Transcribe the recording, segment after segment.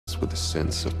with a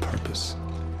sense of purpose.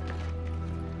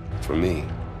 For me,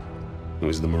 it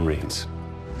was the Marines.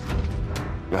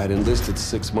 I had enlisted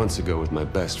 6 months ago with my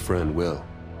best friend, Will.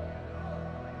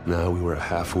 Now we were a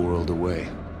half world away,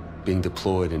 being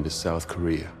deployed into South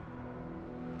Korea.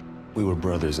 We were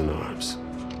brothers in arms.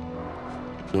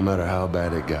 No matter how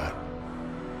bad it got,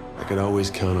 I could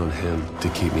always count on him to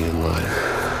keep me in line.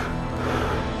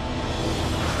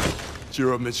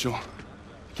 Cheer up, Mitchell.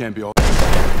 Can't be all...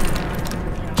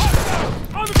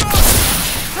 On the ground!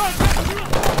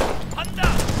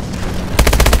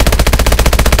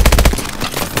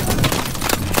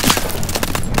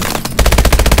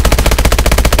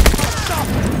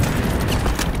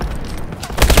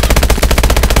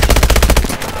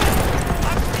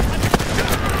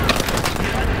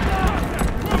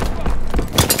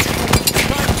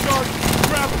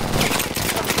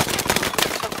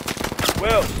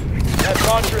 Well, that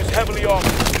launcher is heavily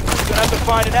armored. You're gonna have to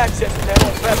find and access it to handle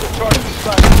passive charges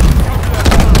inside.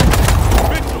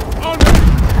 Mitchell, on me!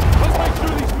 Let's make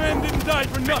sure these men didn't die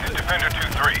for nothing. Defender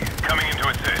 2-3, coming in to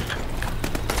assist.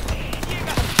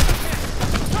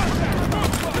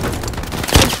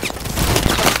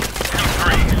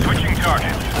 2-3, switching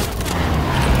targets.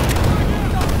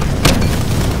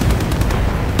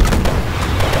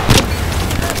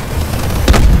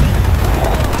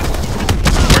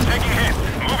 We're taking hits.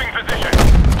 Moving position.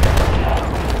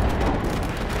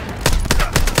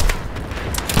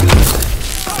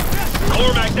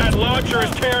 Cormac, that launcher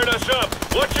is tearing us up.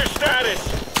 What's your status?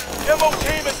 Demo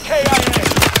team is KIA.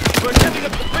 We're attempting to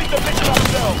complete the mission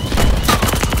ourselves.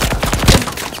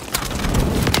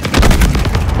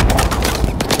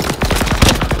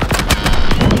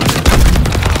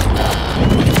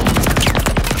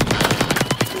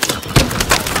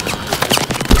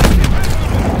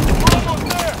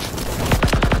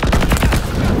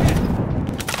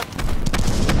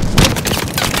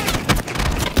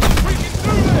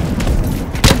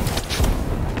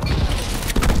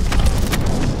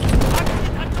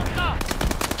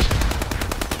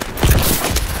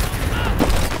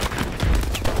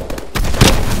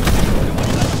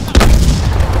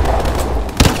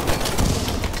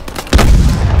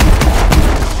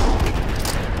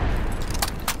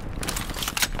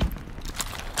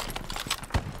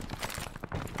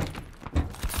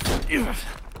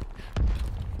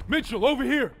 Mitchell, over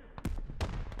here!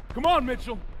 Come on,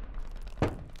 Mitchell!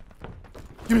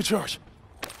 Give me charge.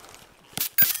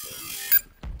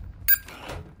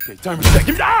 Okay, timer's set.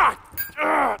 Give me... Ah!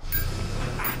 Ah!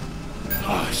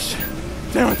 Oh, shit.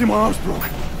 Damn, I think my arm's broke.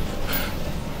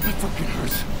 That fucking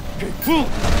hurts. Okay, pull!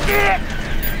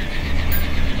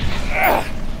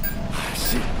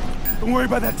 Shit. Don't worry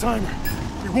about that timer.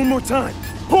 Okay, one more time.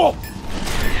 Pull!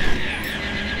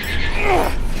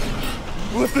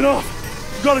 Lift it off.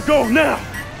 You gotta go now.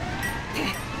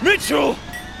 Mitchell!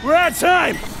 We're out of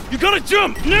time! You gotta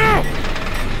jump now!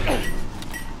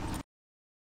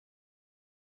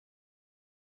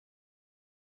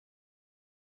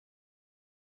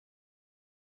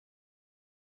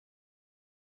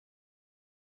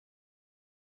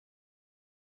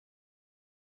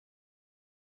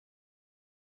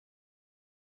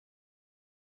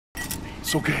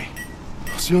 It's okay.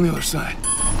 I'll see you on the other side.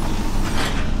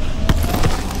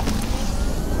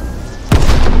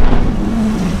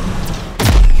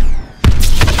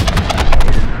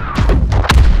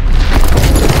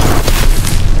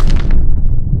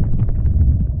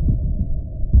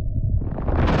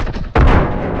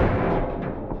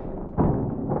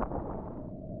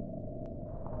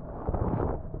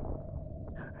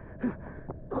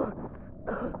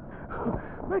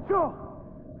 Mitchell!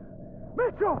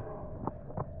 Mitchell!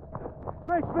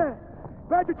 Thanks, man.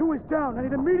 Badger 2 is down. I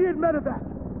need immediate medevac.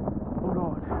 Hold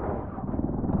on.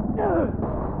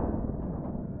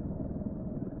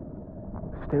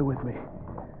 Stay with me.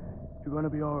 You're gonna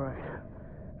be all right.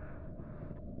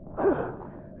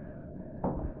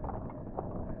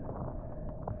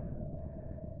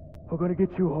 We're gonna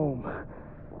get you home.